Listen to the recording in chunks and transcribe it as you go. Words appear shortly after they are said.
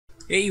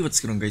Hey,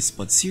 what's going on guys,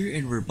 Budz here,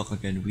 and we're back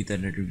again with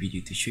another video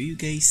to show you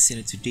guys.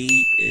 And today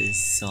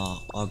is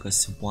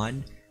August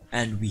 1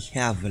 and we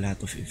have a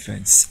lot of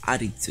events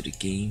added to the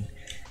game,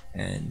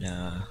 and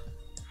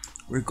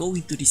we're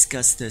going to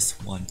discuss this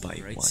one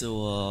by one.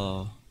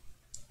 So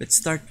let's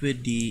start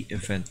with the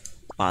event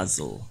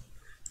puzzle.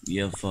 We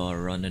have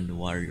Ronin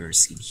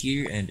Warriors in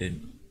here and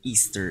an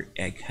Easter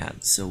egg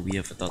hunt. So we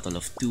have a total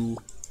of 2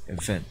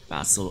 event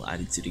puzzle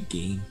added to the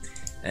game.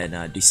 And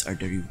these are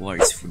the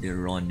rewards for the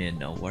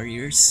Ronin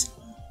Warriors.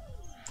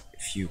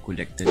 If you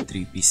collected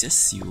 3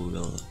 pieces, you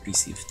will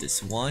receive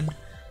this one.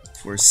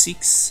 For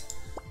 6,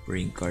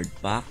 bring card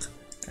back.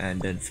 And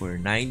then for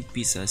 9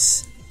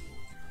 pieces,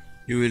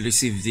 you will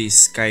receive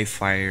this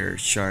Skyfire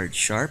Shard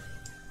Sharp,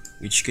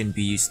 which can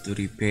be used to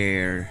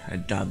repair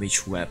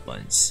damaged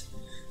weapons.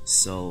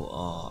 So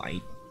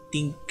I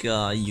think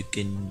you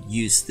can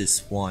use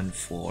this one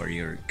for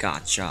your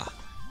gacha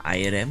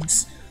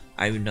items.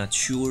 I'm not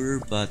sure,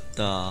 but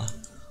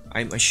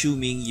I'm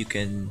assuming you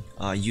can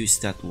use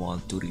that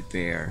one to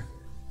repair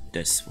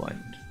this one.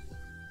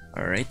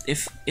 Alright,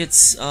 if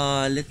it's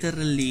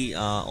literally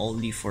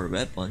only for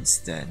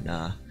weapons, then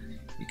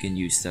you can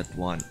use that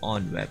one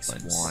on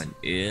weapons. This one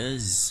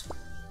is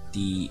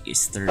the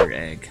Easter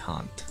egg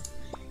hunt.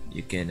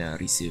 You can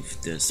receive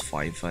this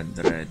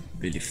 500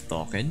 belief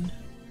token,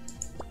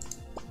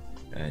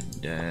 and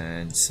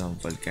then some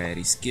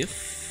Valkyrie's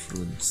gift,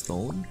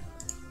 runestone.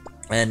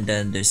 And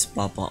then there's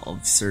Papa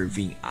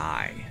Observing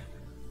Eye.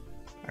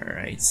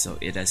 Alright, so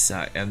it has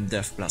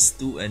MDef plus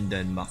 2 and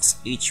then max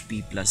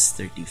HP plus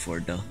 30 for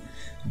the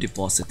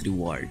deposit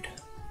reward.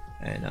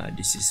 And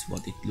this is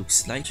what it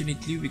looks like.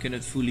 Unfortunately, we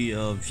cannot fully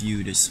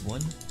view this one.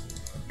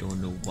 I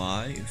don't know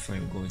why. If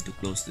I'm going to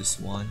close this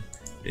one,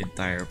 the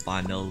entire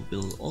panel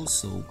will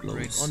also close.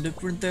 Right. On the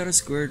Frontera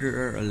Square,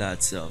 there are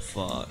lots of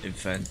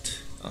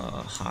event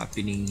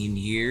happening in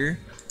here.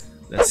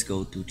 Let's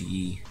go to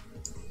the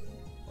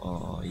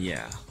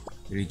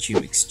regime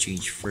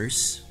exchange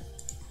first.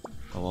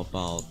 How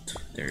about,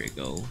 there you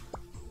go.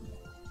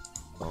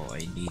 Oh,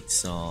 I need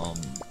some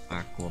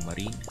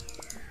aquamarine,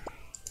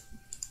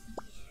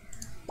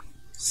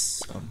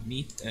 some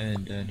meat,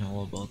 and then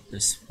how about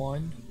this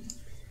one?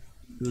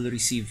 You'll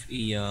receive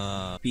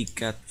a Big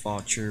Cat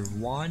voucher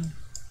 1,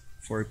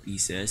 4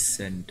 pieces,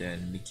 and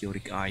then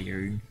meteoric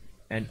iron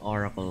and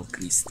oracle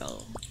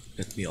crystal.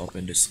 Let me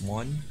open this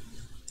one.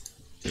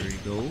 There you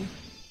go.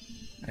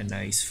 A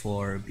nice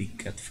 4 Big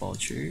Cat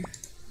voucher,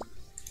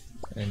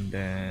 and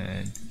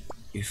then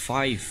a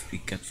 5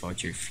 Big Cat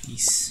voucher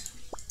fees,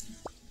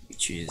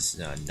 which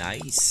is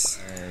nice.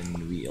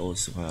 And we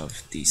also have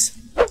this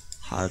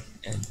Hulk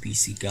and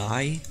PC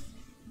guy.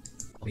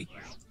 Wait,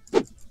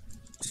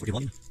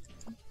 41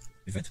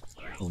 event.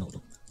 Oh no,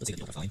 let's take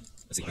it. Fine,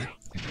 let's take it.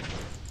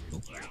 Go.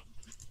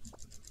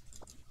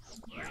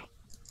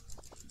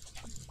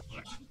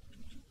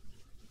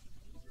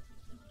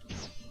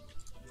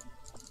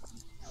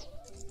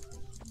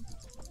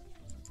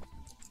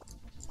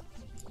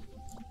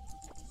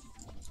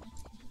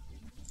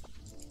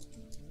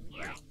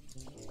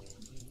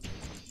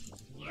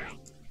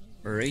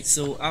 Alright,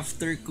 so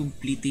after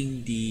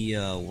completing the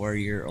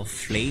Warrior of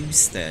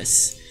Flames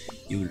test,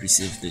 you will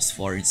receive this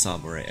Foreign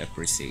Samurai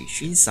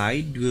Appreciation.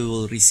 Inside, we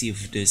will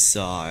receive this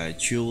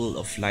Jewel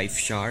of Life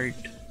Shard,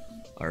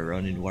 our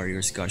Ronin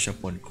Warriors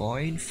Gashapon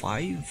coin,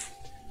 5,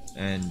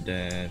 and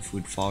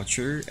food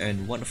voucher,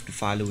 and one of the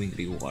following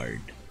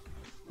reward.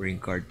 Bring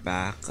card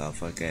back,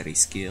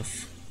 Valkyrie's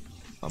gift,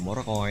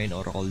 Mora coin,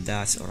 Oracle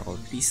Dust, Oracle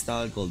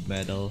Crystal, Gold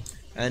Medal,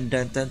 and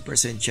then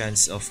 10%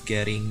 chance of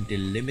getting the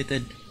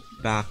limited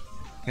back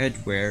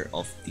headwear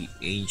of the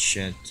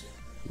Ancient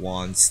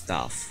One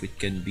staff, which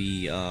can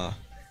be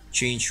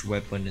change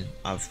weapon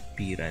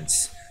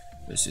appearance.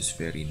 This is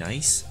very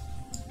nice.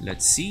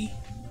 Let's see.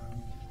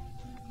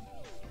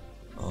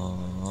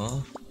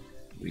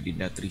 We did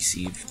not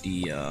receive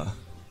the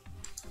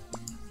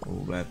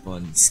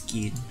weapon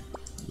skin,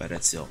 but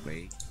that's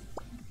okay.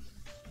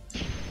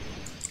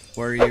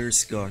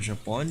 Warriors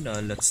Gashapon,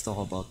 let's talk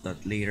about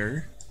that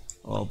later.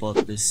 How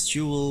about this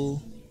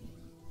jewel?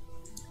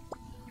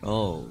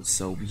 Oh,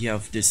 so we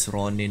have this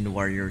Ronin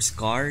Warriors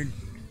card,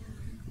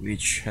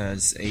 which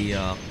has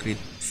a crit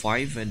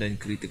 5 and then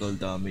critical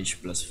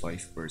damage plus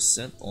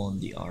 5% on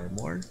the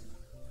armor.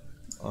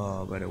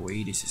 By the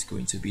way, this is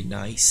going to be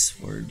nice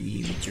for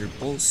the Meteor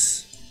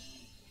Pulse.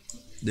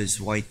 This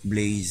White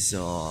Blaze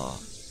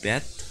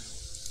pet,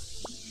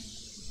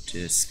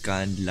 this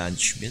Canned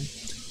Lunch Mint,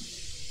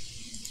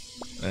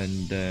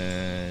 and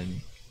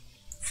then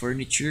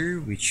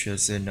Furniture, which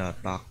has an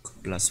attack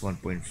plus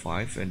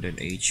 1.5 and then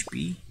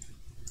HP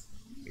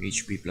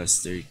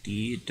plus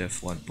 30,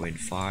 def 1.5,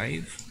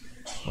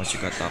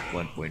 magic attack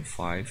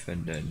 1.5,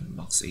 and then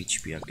max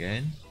HP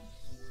again.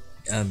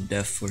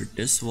 Def for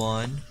this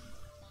one,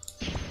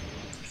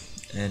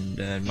 and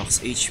then max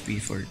HP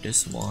for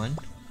this one,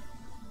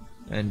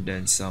 and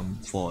then some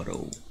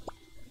photo.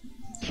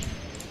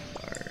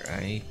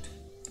 Alright,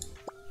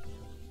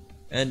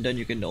 and then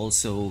you can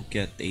also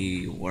get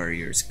a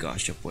Warriors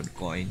Gashapon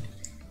coin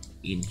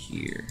in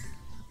here.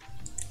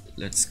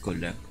 let's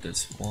collect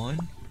this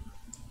one.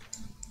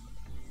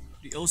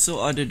 They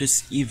also added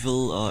this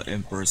evil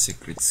Emperor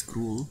Secret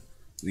Scroll,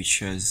 which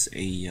has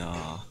a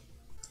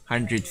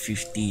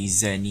 150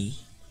 ZENY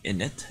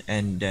in it,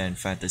 and then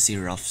Fantasy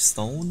Rough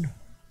Stone,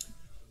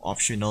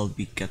 optional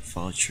Big Cat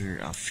Voucher,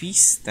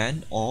 Feast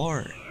 10,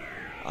 or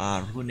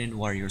Runen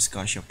Warriors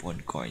Cash Up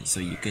 1 coin. So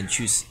you can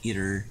choose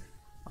either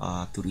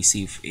to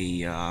receive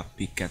a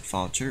Big Cat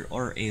Voucher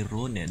or a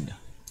Runen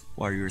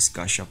Warriors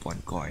Cash Up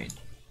 1 coin,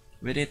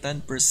 with a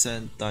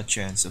 10%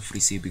 chance of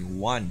receiving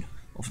one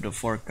of the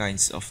 4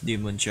 kinds of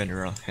Demon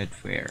General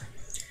headwear: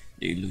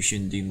 the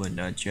Illusion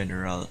Demon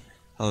General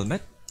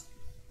Helmet,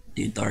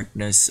 the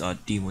Darkness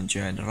Demon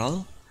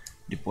General,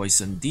 the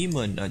Poison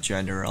Demon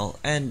General,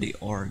 and the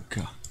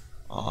Orc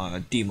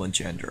Demon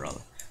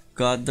General.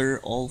 Gather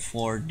all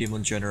 4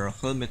 Demon General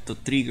Helmet to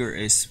trigger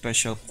a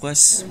special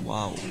quest.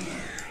 Wow!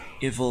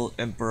 Evil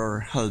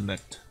Emperor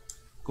Helmet.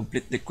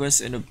 Complete the quest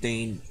and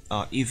obtain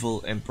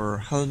Evil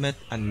Emperor Helmet.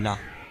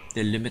 Unlock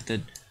the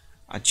limited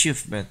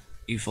achievement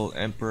Evil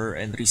Emperor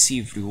and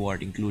receive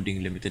reward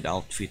including limited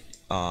outfit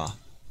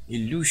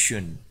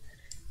Illusion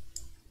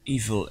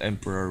Evil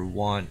Emperor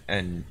 1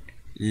 and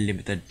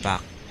limited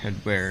pack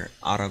headwear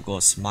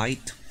Aragos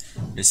Might.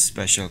 This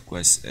special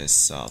quest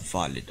is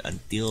valid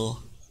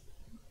until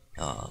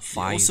 5.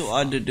 Also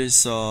added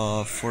this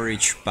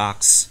forage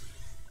packs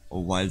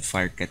or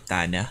Wildfire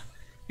Katana.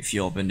 If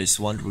you open this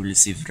one, we'll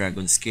receive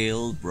Dragon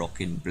Scale,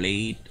 Broken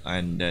Blade,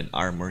 and then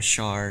Armor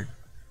Shard,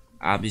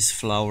 Abyss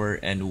Flower,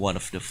 and one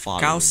of the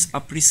following. Cow's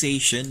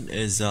Appreciation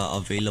is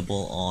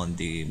available on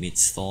the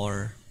Meat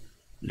Store.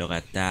 Look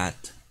at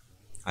that.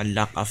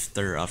 Unlock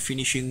after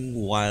finishing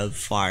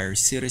Wildfire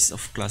series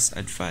of class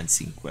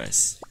advancing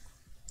quests.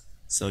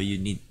 So you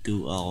need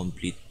to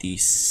complete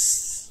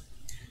this.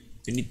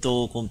 You need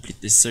to complete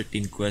this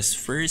certain quest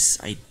first.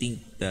 I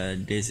think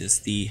that this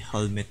is the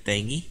helmet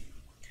thingy,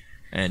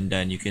 and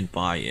then you can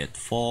buy it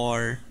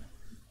for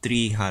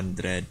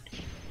 300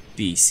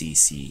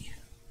 PCC.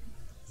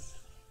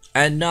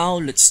 And now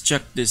let's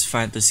check this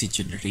fantasy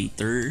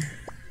generator.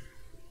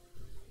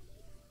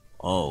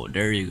 Oh,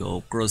 there you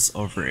go.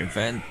 Crossover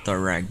Event, the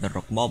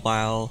Ragnarok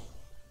Mobile,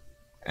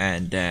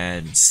 and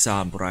then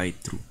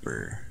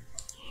SamuraiTrooper.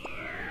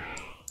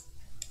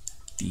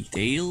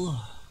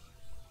 Detail.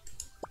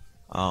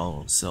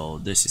 Oh, so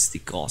this is the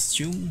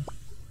costume.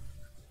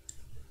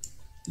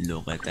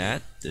 Look at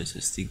that. This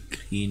is the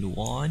green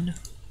one.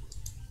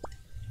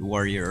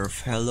 Warrior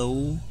of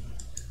Hello.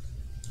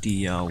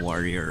 The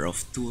Warrior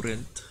of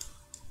Torrent.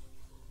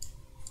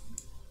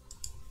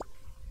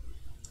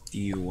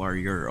 The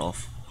Warrior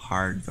of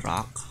Hard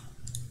Rock.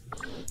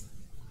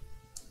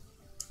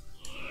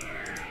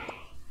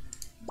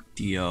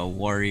 The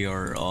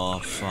Warrior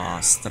of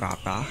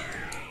Strata.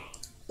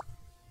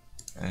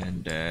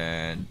 And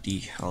then the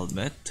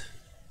helmet.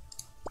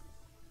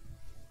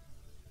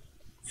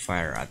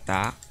 Fire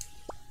attack.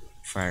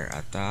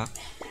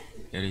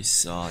 It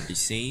is the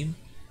same.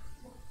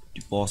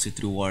 Deposit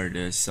reward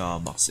is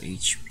max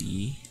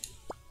HP.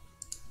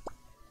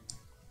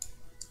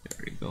 There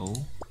we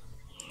go.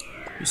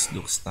 This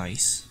looks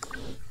nice.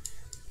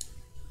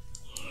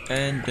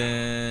 And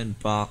then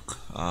back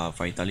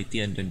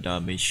vitality and then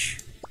damage.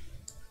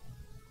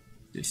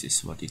 This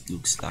is what it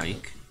looks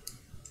like.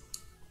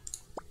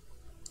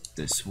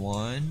 This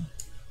one,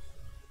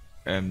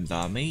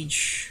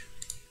 damage.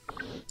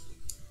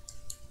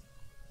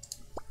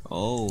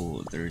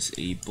 Oh, there's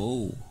a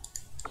bow.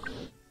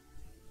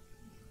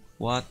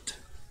 What?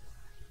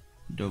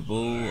 The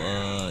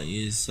bow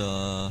is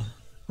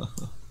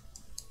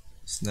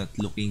it's not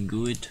looking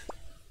good.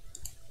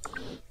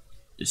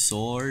 The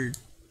sword.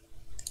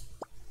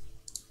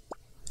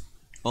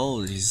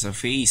 Oh, this is a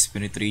face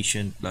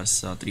penetration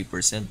plus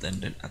 3%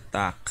 and then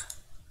attack,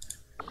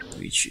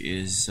 which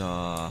is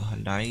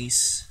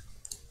nice.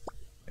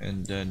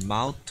 And then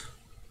mouth,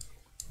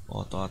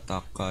 auto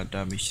attack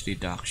damage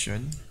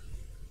reduction.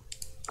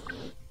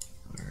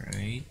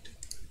 Alright.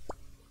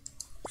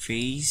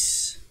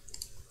 Face,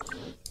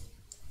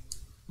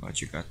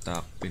 magic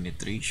attack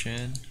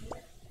penetration.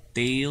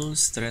 Tail,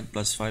 strength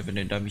plus 5 and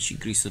then damage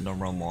increase to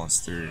normal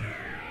monster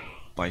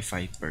by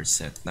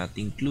 5%, not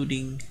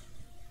including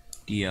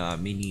the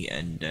mini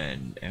and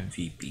then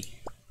MVP.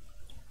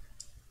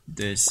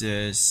 This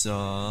is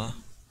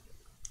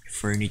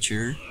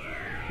furniture,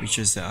 which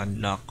is the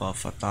unlock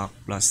of attack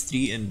plus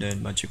 3 and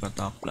then magic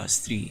attack plus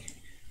 3.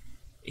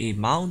 A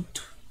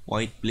mount,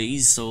 White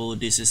Blaze. So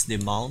this is the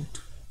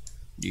mount,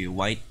 the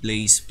White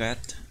Blaze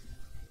pet,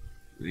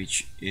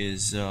 which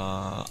is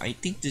I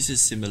think this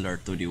is similar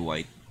to the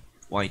White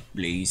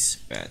Blaze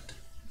pet.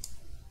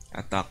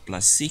 Attack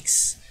plus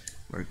 6.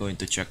 We're going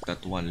to check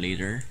that one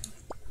later.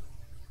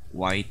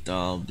 White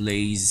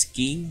Blaze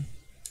King,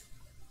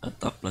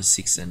 attack plus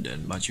 6 and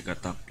then magic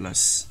attack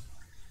plus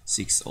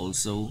 6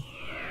 also.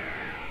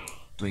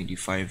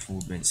 25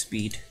 movement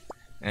speed.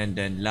 And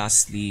then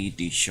lastly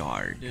the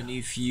shard. Then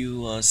if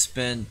you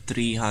spend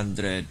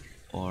 300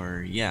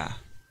 or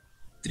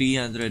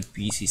 300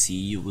 PCC,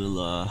 you will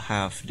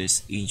have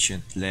this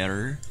ancient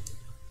letter,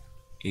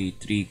 a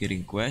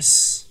triggering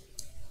quest.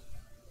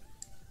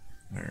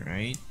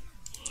 Alright.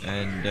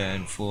 And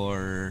then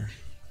for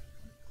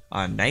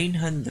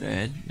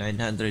 900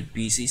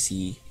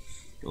 PCC,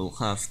 you'll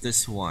have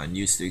this one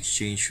used to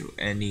exchange for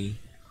any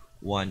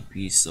one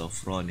piece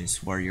of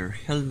Ronin's warrior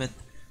helmet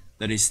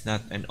that is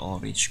not an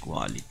orange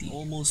quality.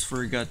 Almost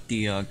forgot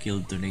the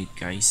guild donate,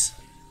 guys.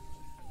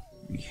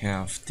 We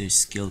have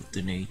this guild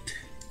donate,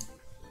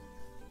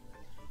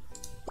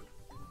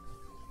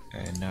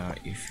 and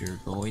if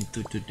you're going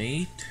to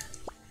donate,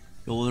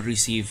 you will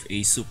receive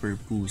a super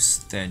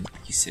boost 10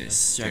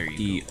 pieces. Check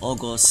the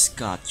August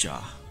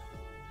gacha.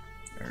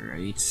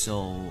 Alright,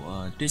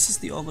 so this is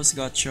the August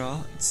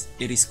gacha.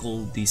 It is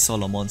called the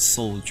Solomon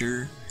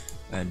Soldier,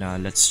 and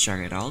let's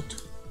check it out.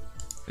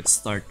 Let's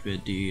start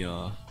with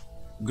the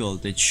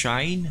golden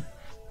shine,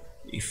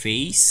 a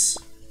face.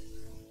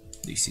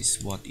 This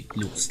is what it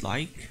looks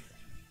like.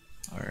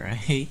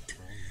 Alright,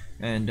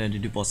 and then the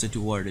deposit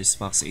reward is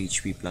max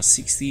HP plus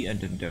 60 and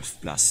then def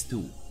plus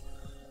 2,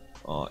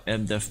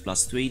 MDef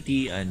plus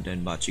 20, and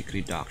then magic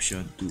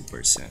reduction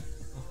 2%.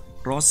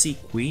 Rosy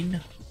Queen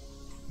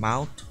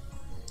mount.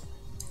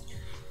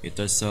 It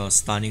has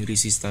stunning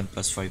resistance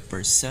plus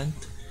 5%,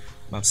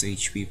 max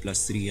HP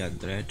plus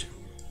 300,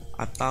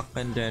 attack,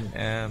 and then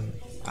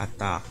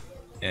attack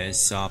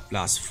is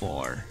plus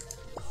 4.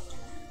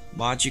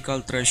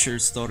 Magical treasure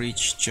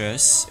storage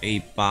chest, a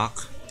pack,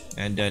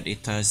 and then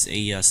it has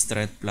a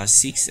strength plus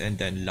 6 and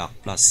then luck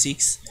plus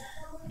 6.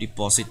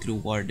 Deposit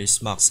reward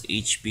is max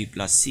HP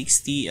plus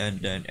 60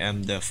 and then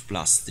MDef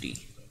plus 3.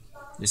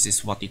 This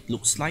is what it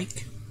looks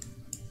like.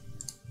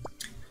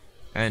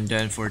 And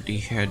then for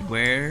the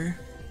headwear,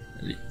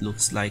 it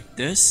looks like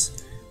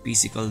this.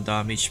 Physical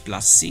damage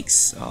plus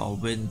 6,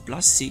 wind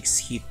plus 6,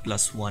 heat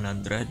plus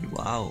 100.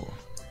 Wow.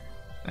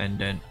 And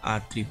then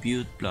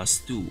attribute plus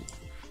 2.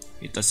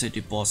 It has a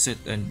deposit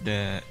and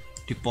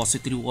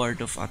deposit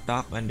reward of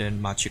attack and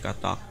then magic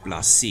attack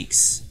plus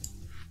 6.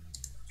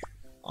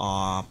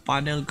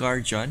 Panel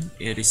Guardian,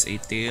 it is a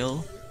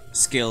tail.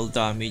 Skill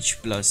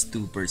damage plus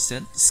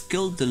 2%.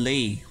 Skill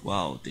delay,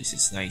 wow, this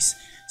is nice.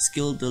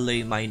 Skill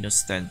delay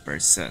minus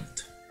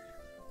 10%.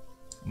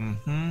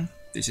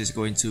 This is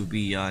going to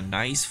be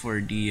nice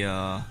for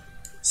the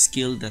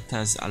skill that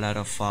has a lot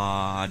of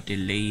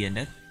delay in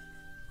it.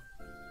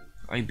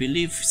 I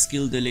believe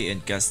skill delay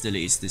and cast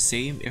delay is the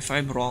same. If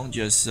I'm wrong,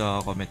 just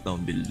comment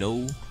down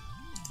below.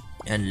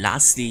 And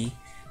lastly,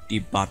 the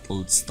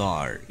Battled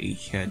Star, a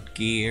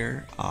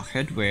headgear,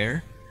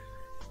 headwear.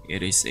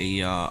 It is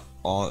a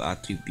all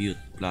attribute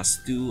plus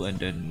 2 and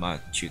then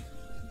magic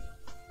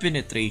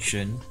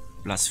penetration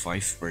plus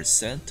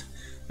 5%.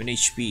 When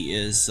HP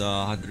is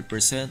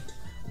 100%,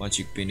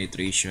 magic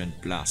penetration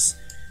plus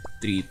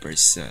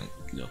 3%.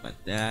 Look at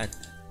that.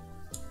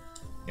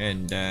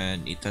 And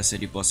then it has a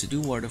deposit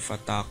reward of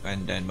attack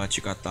and then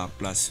magic attack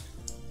plus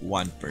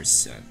 1%.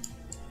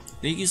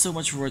 Thank you so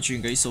much for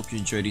watching, guys. Hope you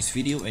enjoyed this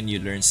video and you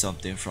learned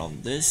something from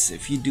this.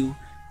 If you do,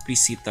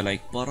 please hit the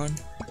like button,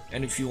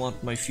 and if you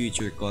want my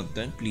future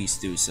content, please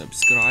do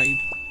subscribe.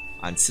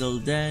 Until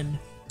then,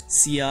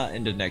 see ya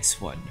in the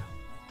next one.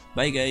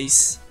 Bye,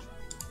 guys.